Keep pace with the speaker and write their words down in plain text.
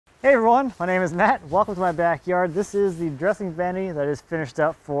Hey everyone, my name is Matt. Welcome to my backyard. This is the dressing vanity that is finished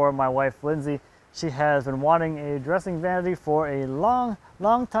up for my wife Lindsay. She has been wanting a dressing vanity for a long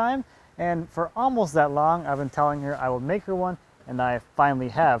time, and for almost that long I've been telling her I will make her one, and I finally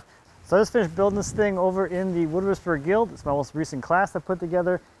have. So I just finished building this thing over in the Woodworking Guild. It's my most recent class I put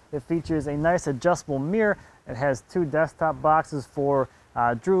together. It features a nice adjustable mirror. It has 2 desktop boxes for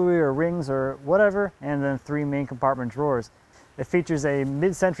jewelry or rings or whatever, and then 3 main compartment drawers. It features a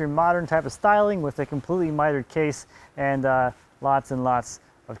mid-century modern type of styling with a completely mitered case and lots and lots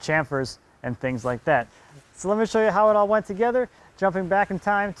of chamfers and things like that. So let me show you how it all went together, jumping back in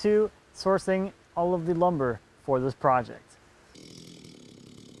time to sourcing all of the lumber for this project.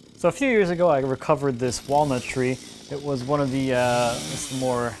 So a few years ago I recovered this walnut tree. It was one of the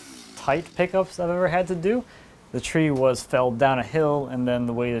more tight pickups I've ever had to do. The tree was felled down a hill, and then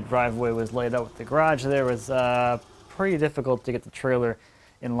the way the driveway was laid out with the garage there was pretty difficult to get the trailer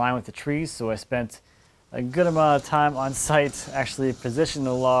in line with the trees, so I spent a good amount of time on site actually positioning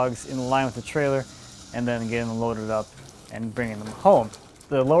the logs in line with the trailer and then getting them loaded up and bringing them home.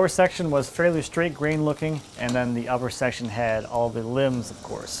 The lower section was fairly straight grain looking, and then the upper section had all the limbs, of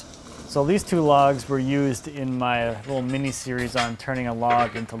course. So these 2 logs were used in my little mini series on turning a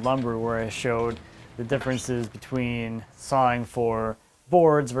log into lumber, where I showed the differences between sawing for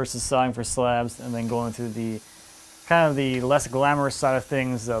boards versus sawing for slabs, and then going through the kind of the less glamorous side of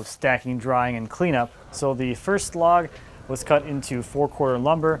things of stacking, drying, and cleanup. So the first log was cut into 4/4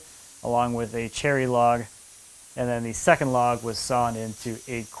 lumber along with a cherry log, and then the second log was sawn into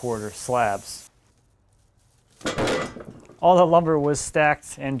 8/4 slabs. All the lumber was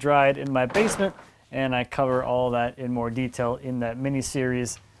stacked and dried in my basement, and I cover all that in more detail in that mini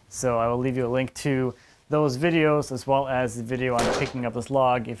series. So I will leave you a link to those videos as well as the video on picking up this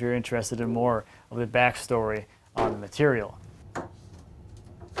log if you're interested in more of the backstory on the material.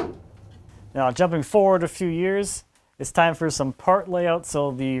 Now jumping forward a few years, it's time for some part layout.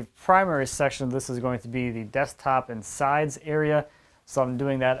 So the primary section of this is going to be the desktop and sides area. So I'm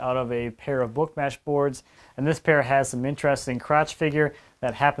doing that out of a pair of book match boards, and this pair has some interesting crotch figure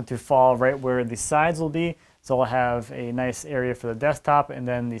that happened to fall right where the sides will be. So I'll have a nice area for the desktop, and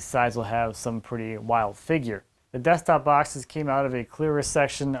then the sides will have some pretty wild figure. The desktop boxes came out of a clearer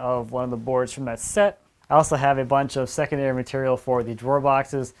section of one of the boards from that set. I also have a bunch of secondary material for the drawer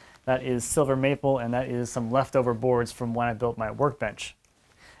boxes. That is silver maple, and that is some leftover boards from when I built my workbench.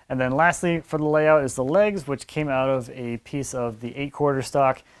 And then lastly for the layout is the legs, which came out of a piece of the 8/4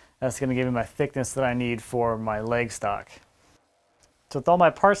 stock. That's going to give me my thickness that I need for my leg stock. So with all my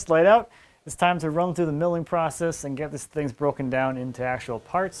parts laid out, it's time to run through the milling process and get these things broken down into actual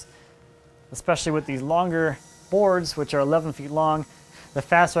parts. Especially with these longer boards, which are 11 feet long, the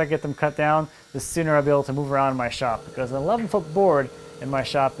faster I get them cut down, the sooner I'll be able to move around in my shop, because an 11-foot board in my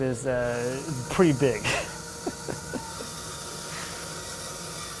shop is pretty big.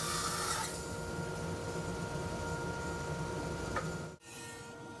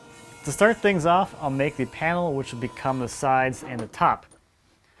 To start things off, I'll make the panel which will become the sides and the top.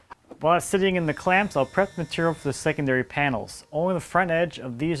 While it's sitting in the clamps, I'll prep the material for the secondary panels. Only the front edge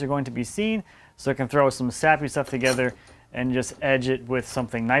of these are going to be seen, so I can throw some sappy stuff together and just edge it with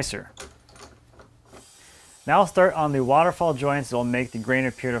something nicer. Now I'll start on the waterfall joints that will make the grain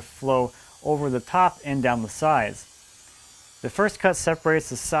appear to flow over the top and down the sides. The first cut separates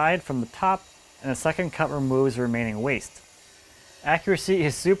the side from the top, and the second cut removes the remaining waste. Accuracy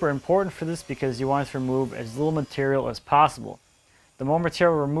is super important for this because you want to remove as little material as possible. The more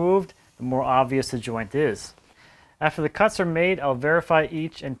material removed, the more obvious the joint is. After the cuts are made, I'll verify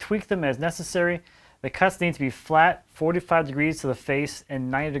each and tweak them as necessary. The cuts need to be flat, 45 degrees to the face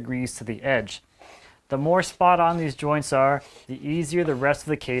and 90 degrees to the edge. The more spot on these joints are, the easier the rest of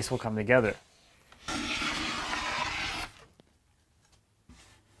the case will come together.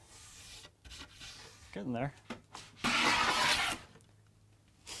 Getting there.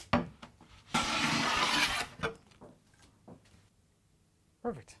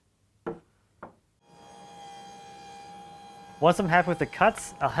 Perfect. Once I'm happy with the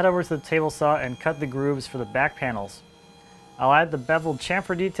cuts, I'll head over to the table saw and cut the grooves for the back panels. I'll add the beveled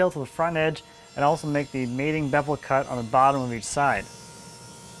chamfer detail to the front edge and also make the mating bevel cut on the bottom of each side.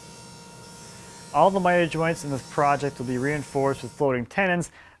 All the miter joints in this project will be reinforced with floating tenons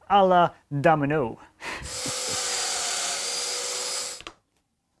a la domino.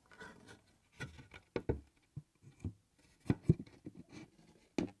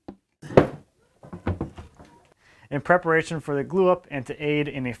 In preparation for the glue up and to aid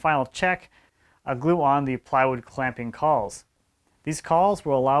in a final check, I'll glue on the plywood clamping cauls. These cauls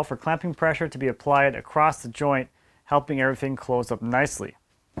will allow for clamping pressure to be applied across the joint, helping everything close up nicely.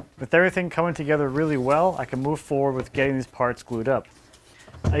 With everything coming together really well, I can move forward with getting these parts glued up.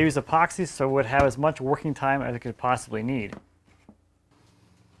 I use epoxy so it would have as much working time as it could possibly need.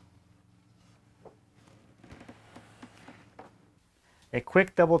 A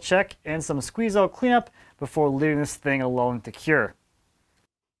quick double check and some squeeze out cleanup before leaving this thing alone to cure.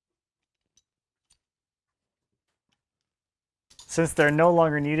 Since they're no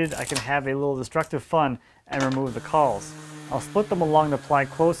longer needed, I can have a little destructive fun and remove the cowls. I'll split them along the ply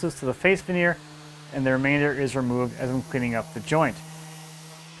closest to the face veneer, and the remainder is removed as I'm cleaning up the joint.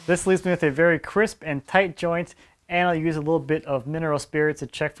 This leaves me with a very crisp and tight joint, and I'll use a little bit of mineral spirit to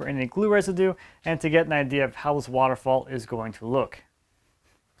check for any glue residue and to get an idea of how this waterfall is going to look.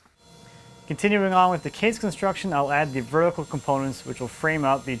 Continuing on with the case construction, I'll add the vertical components which will frame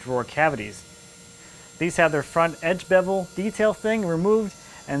out the drawer cavities. These have their front edge bevel detail thing removed,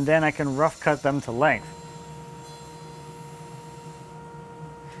 and then I can rough cut them to length.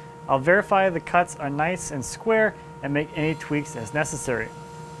 I'll verify the cuts are nice and square and make any tweaks as necessary.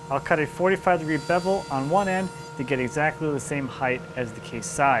 I'll cut a 45-degree bevel on one end to get exactly the same height as the case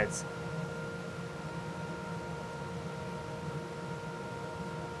sides.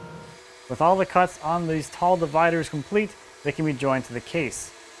 With all the cuts on these tall dividers complete, they can be joined to the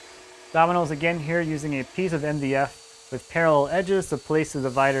case. Dominoes again here using a piece of MDF with parallel edges to place the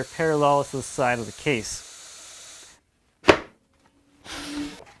divider parallel to the side of the case.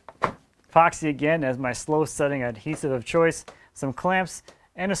 Epoxy again as my slow setting adhesive of choice, some clamps,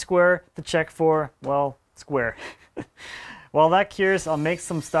 and a square to check for, well, square. While that cures, I'll make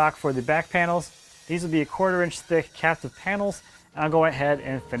some stock for the back panels. These will be a 1/4 inch thick captive panels, and I'll go ahead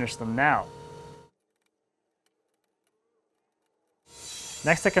and finish them now.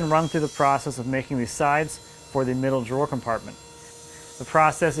 Next, I can run through the process of making the sides for the middle drawer compartment. The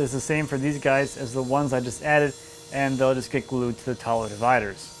process is the same for these guys as the ones I just added, and they'll just get glued to the taller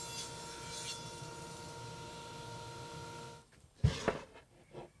dividers.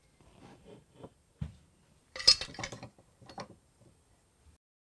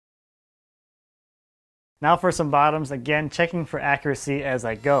 Now for some bottoms, again checking for accuracy as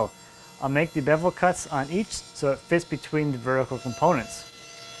I go. I'll make the bevel cuts on each so it fits between the vertical components.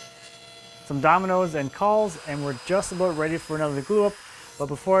 Some dominoes and cowls, and we're just about ready for another glue up, but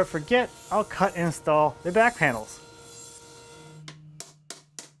before I forget, I'll cut and install the back panels.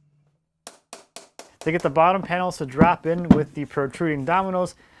 To get the bottom panels to drop in with the protruding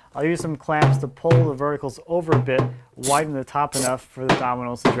dominoes, I'll use some clamps to pull the verticals over a bit, widen the top enough for the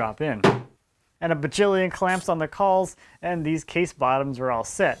dominoes to drop in. And a bajillion clamps on the cowls, and these case bottoms are all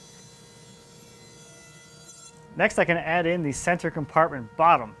set. Next, I can add in the center compartment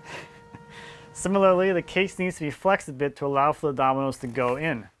bottom. Similarly, the case needs to be flexed a bit to allow for the dominoes to go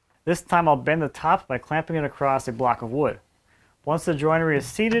in. This time I'll bend the top by clamping it across a block of wood. Once the joinery is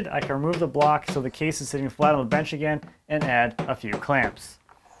seated, I can remove the block so the case is sitting flat on the bench again and add a few clamps.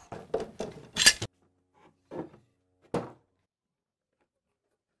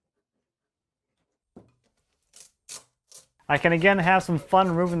 I can again have some fun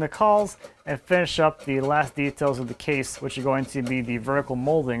removing the cowls and finish up the last details of the case, which are going to be the vertical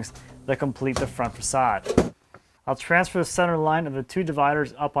moldings that complete the front facade. I'll transfer the center line of the two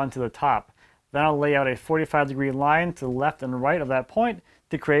dividers up onto the top. Then I'll lay out a 45-degree line to the left and right of that point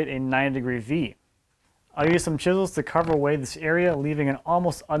to create a 90-degree V. I'll use some chisels to cover away this area, leaving an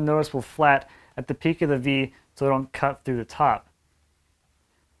almost unnoticeable flat at the peak of the V so I don't cut through the top.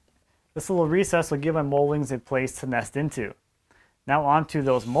 This little recess will give my moldings a place to nest into. Now onto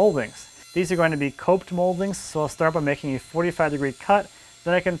those moldings. These are going to be coped moldings, so I'll start by making a 45-degree cut,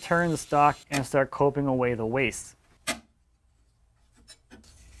 then I can turn the stock and start coping away the waste.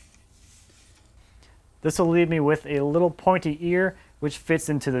 This will leave me with a little pointy ear which fits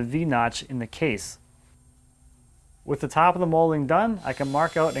into the V-notch in the case. With the top of the molding done, I can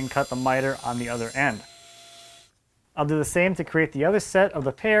mark out and cut the miter on the other end. I'll do the same to create the other set of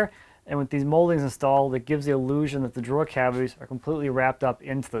the pair, and with these moldings installed, it gives the illusion that the drawer cavities are completely wrapped up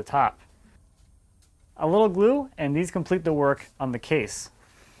into the top. A little glue, and these complete the work on the case.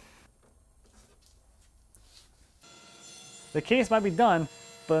 The case might be done,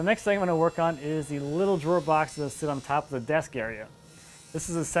 but the next thing I'm going to work on is the little drawer boxes that sit on top of the desk area. This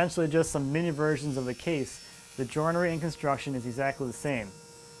is essentially just some mini versions of the case. The joinery and construction is exactly the same.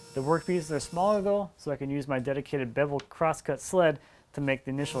 The workpieces are smaller though, so I can use my dedicated bevel crosscut sled to make the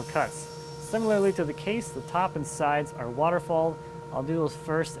initial cuts. Similarly to the case, the top and sides are waterfalled. I'll do those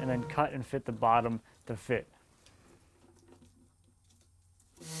first and then cut and fit the bottom to fit.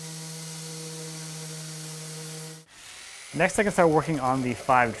 Next I can start working on the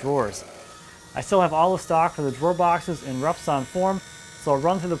 5 drawers. I still have all the stock for the drawer boxes in rough sawn form, so I'll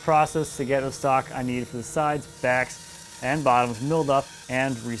run through the process to get the stock I need for the sides, backs, and bottoms milled up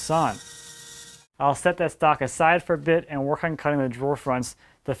and resawn. I'll set that stock aside for a bit and work on cutting the drawer fronts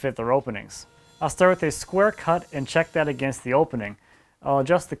to fit their openings. I'll start with a square cut and check that against the opening. I'll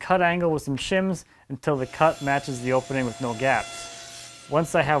adjust the cut angle with some shims until the cut matches the opening with no gaps.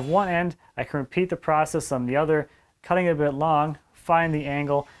 Once I have one end, I can repeat the process on the other, cutting it a bit long, find the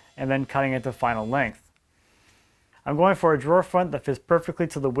angle, and then cutting it to final length. I'm going for a drawer front that fits perfectly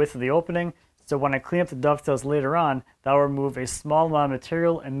to the width of the opening, so when I clean up the dovetails later on, that will remove a small amount of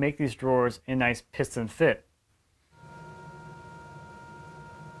material and make these drawers a nice piston fit.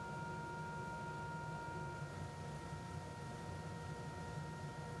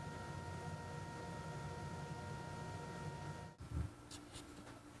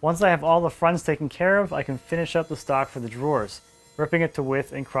 Once I have all the fronts taken care of, I can finish up the stock for the drawers, ripping it to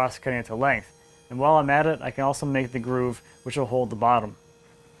width and cross-cutting it to length. And while I'm at it, I can also make the groove, which will hold the bottom.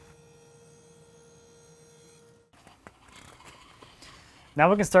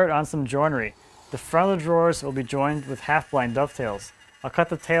 Now we can start on some joinery. The front of the drawers will be joined with half-blind dovetails. I'll cut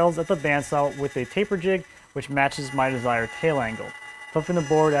the tails at the bandsaw with a taper jig, which matches my desired tail angle, flipping the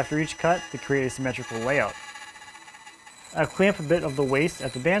board after each cut to create a symmetrical layout. I'll clean up a bit of the waste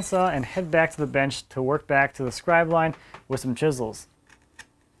at the bandsaw and head back to the bench to work back to the scribe line with some chisels.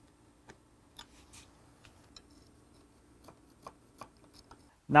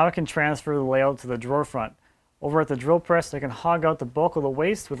 Now I can transfer the layout to the drawer front. Over at the drill press, I can hog out the bulk of the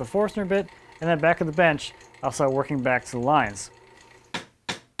waste with a Forstner bit, and then back at the bench, I'll start working back to the lines.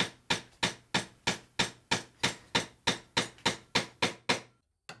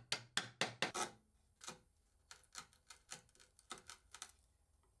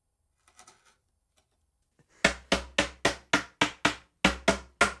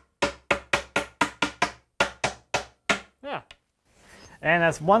 Yeah. And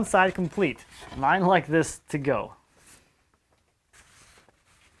that's one side complete. Line like this to go.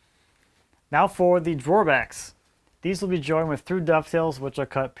 Now for the drawer backs. These will be joined with through dovetails, which I'll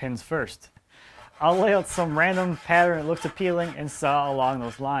cut pins first. I'll lay out some random pattern that looks appealing and saw along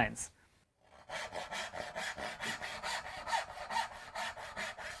those lines.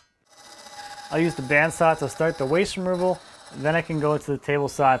 I'll use the bandsaw to start the waste removal, then I can go to the table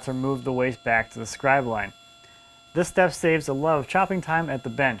saw to remove the waste back to the scribe line. This step saves a lot of chopping time at the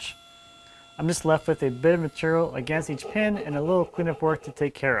bench. I'm just left with a bit of material against each pin and a little cleanup work to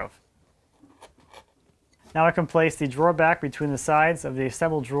take care of. Now I can place the drawer back between the sides of the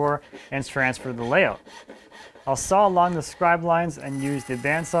assembled drawer and transfer the layout. I'll saw along the scribe lines and use the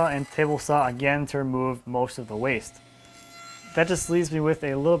bandsaw and table saw again to remove most of the waste. That just leaves me with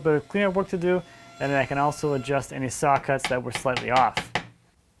a little bit of cleanup work to do, and then I can also adjust any saw cuts that were slightly off.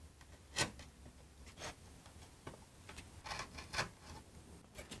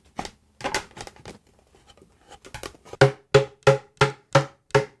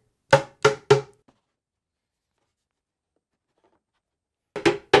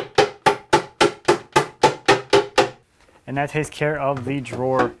 And that takes care of the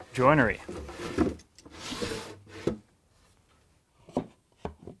drawer joinery.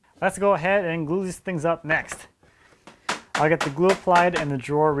 Let's go ahead and glue these things up next. I'll get the glue applied and the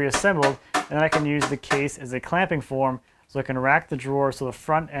drawer reassembled, and then I can use the case as a clamping form so I can rack the drawer so the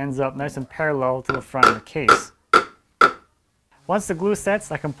front ends up nice and parallel to the front of the case. Once the glue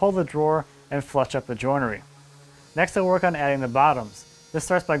sets, I can pull the drawer and flush up the joinery. Next I'll work on adding the bottoms. This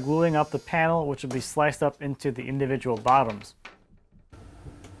starts by gluing up the panel, which will be sliced up into the individual bottoms.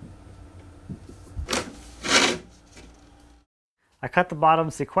 I cut the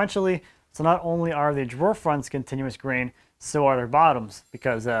bottoms sequentially, so not only are the drawer fronts continuous grain, so are their bottoms,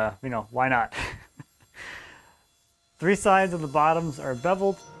 because, why not? 3 sides of the bottoms are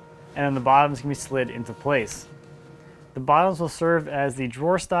beveled, and then the bottoms can be slid into place. The bottoms will serve as the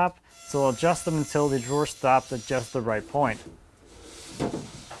drawer stop, so I'll adjust them until the drawer stops at just the right point.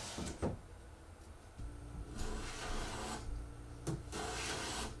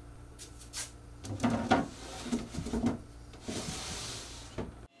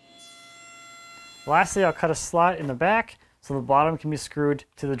 Lastly, I'll cut a slot in the back so the bottom can be screwed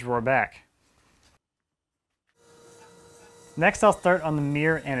to the drawer back. Next, I'll start on the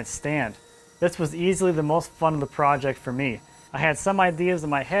mirror and its stand. This was easily the most fun of the project for me. I had some ideas in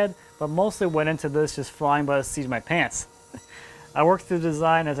my head, but mostly went into this just flying by the seat of my pants. I worked through the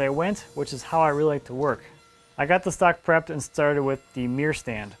design as I went, which is how I really like to work. I got the stock prepped and started with the mirror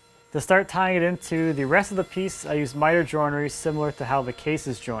stand. To start tying it into the rest of the piece, I used miter joinery similar to how the case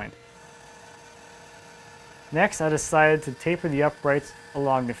is joined. Next, I decided to taper the uprights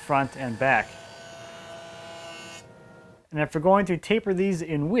along the front and back. And if we're going to taper these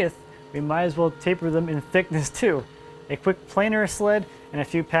in width, we might as well taper them in thickness too. A quick planer sled and a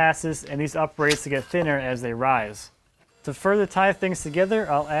few passes, and these uprights to get thinner as they rise. To further tie things together,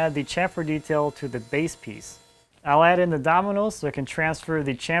 I'll add the chamfer detail to the base piece. I'll add in the dominoes so I can transfer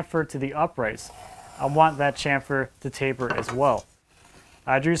the chamfer to the uprights. I want that chamfer to taper as well.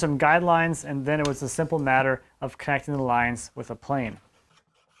 I drew some guidelines, and then it was a simple matter of connecting the lines with a plane.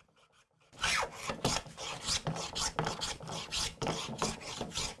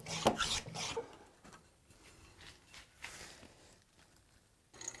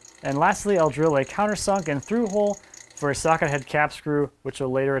 And lastly, I'll drill a countersunk and through hole for a socket head cap screw, which will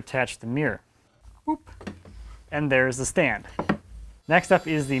later attach the mirror. Whoop. And there's the stand. Next up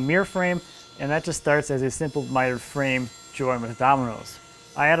is the mirror frame, and that just starts as a simple mitered frame joined with dominoes.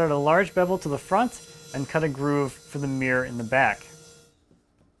 I added a large bevel to the front and cut a groove for the mirror in the back.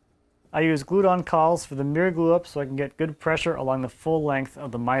 I use glued-on cowls for the mirror glue up so I can get good pressure along the full length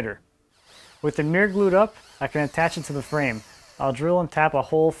of the miter. With the mirror glued up, I can attach it to the frame. I'll drill and tap a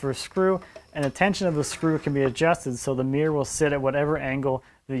hole for a screw, and the tension of the screw can be adjusted so the mirror will sit at whatever angle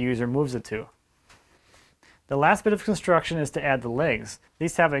the user moves it to. The last bit of construction is to add the legs.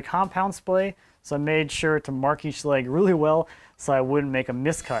 These have a compound splay, so I made sure to mark each leg really well so I wouldn't make a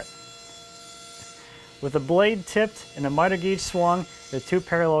miscut. With the blade tipped and the miter gauge swung, the 2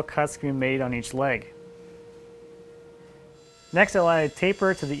 parallel cuts can be made on each leg. Next, I'll add a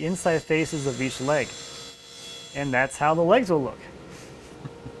taper to the inside faces of each leg. And that's how the legs will look.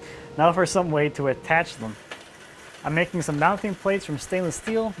 Now for some way to attach them. I'm making some mounting plates from stainless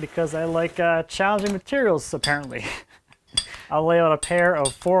steel because I like challenging materials, apparently. I'll lay out a pair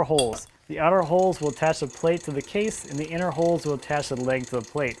of 4 holes. The outer holes will attach the plate to the case, and the inner holes will attach the leg to the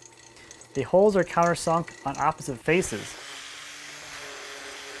plate. The holes are countersunk on opposite faces.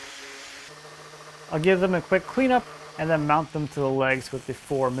 I'll give them a quick cleanup and then mount them to the legs with the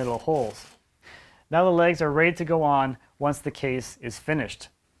 4 middle holes. Now the legs are ready to go on once the case is finished.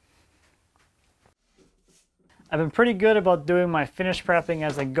 I've been pretty good about doing my finish prepping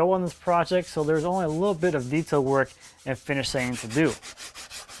as I go on this project, so there's only a little bit of detail work and finishing to do.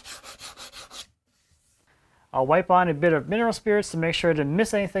 I'll wipe on a bit of mineral spirits to make sure I didn't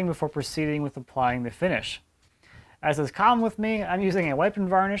miss anything before proceeding with applying the finish. As is common with me, I'm using a wipe and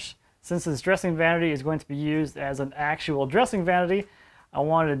varnish. Since this dressing vanity is going to be used as an actual dressing vanity, I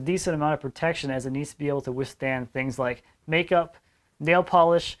wanted a decent amount of protection as it needs to be able to withstand things like makeup, nail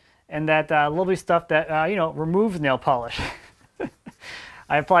polish, and that lovely stuff that, removes nail polish.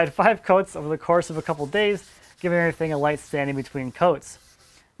 I applied 5 coats over the course of a couple days, giving everything a light standing between coats.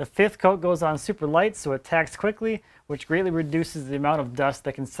 The 5th coat goes on super light so it tacks quickly, which greatly reduces the amount of dust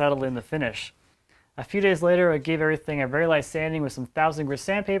that can settle in the finish. A few days later, I gave everything a very light sanding with some 1000 grit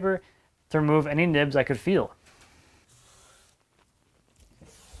sandpaper to remove any nibs I could feel.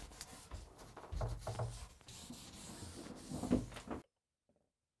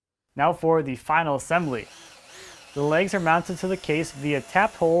 Now for the final assembly. The legs are mounted to the case via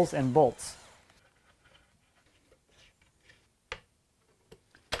tapped holes and bolts.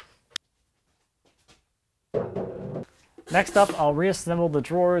 Next up, I'll reassemble the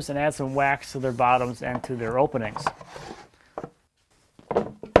drawers and add some wax to their bottoms and to their openings.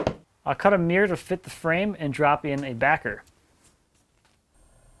 I'll cut a mirror to fit the frame and drop in a backer.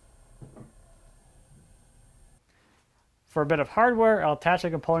 For a bit of hardware, I'll attach the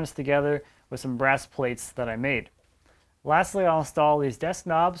components together with some brass plates that I made. Lastly, I'll install these desk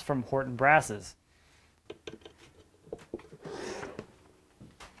knobs from Horton Brasses.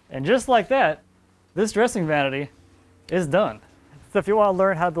 And just like that, this dressing vanity is done. So if you want to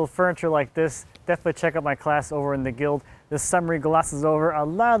learn how to build furniture like this, definitely check out my class over in the Guild. This summary glosses over a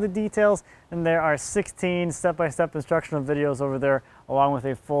lot of the details, and there are 16 step-by-step instructional videos over there, along with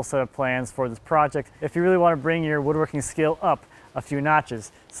a full set of plans for this project if you really want to bring your woodworking skill up a few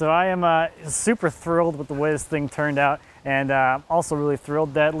notches. So I am super thrilled with the way this thing turned out, and also really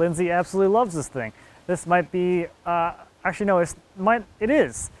thrilled that Lindsay absolutely loves this thing. This might be, actually no, it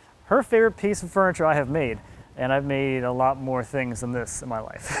is her favorite piece of furniture I have made, and I've made a lot more things than this in my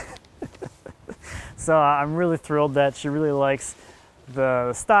life. So I'm really thrilled that she really likes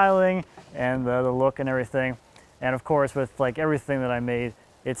the styling and the look and everything. And of course, with like everything that I made,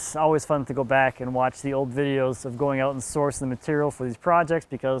 it's always fun to go back and watch the old videos of going out and sourcing the material for these projects,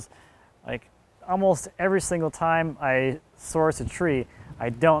 because like almost every single time I source a tree, I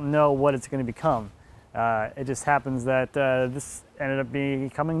don't know what it's going to become. It just happens that this ended up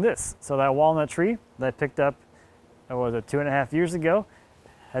becoming this. So that walnut tree that I picked up, what was it, 2.5 years ago,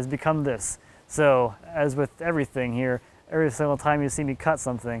 has become this. So as with everything here, every single time you see me cut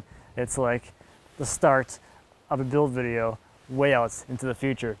something, it's like the start of a build video way out into the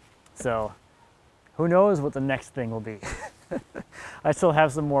future. So who knows what the next thing will be. I still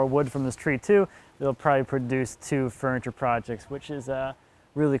have some more wood from this tree too. It'll probably produce 2 furniture projects, which is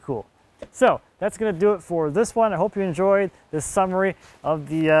really cool. So that's going to do it for this one. I hope you enjoyed this summary of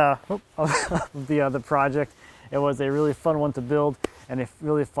the the project. It was a really fun one to build and a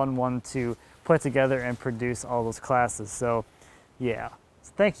really fun one to put together and produce all those classes. So yeah,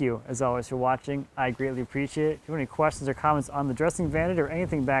 so thank you as always for watching. I greatly appreciate it. If you have any questions or comments on the dressing vanity or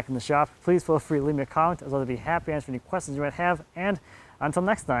anything back in the shop, please feel free to leave me a comment, as well as I'd be happy to answer any questions you might have. And until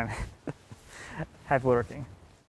next time, happy woodworking.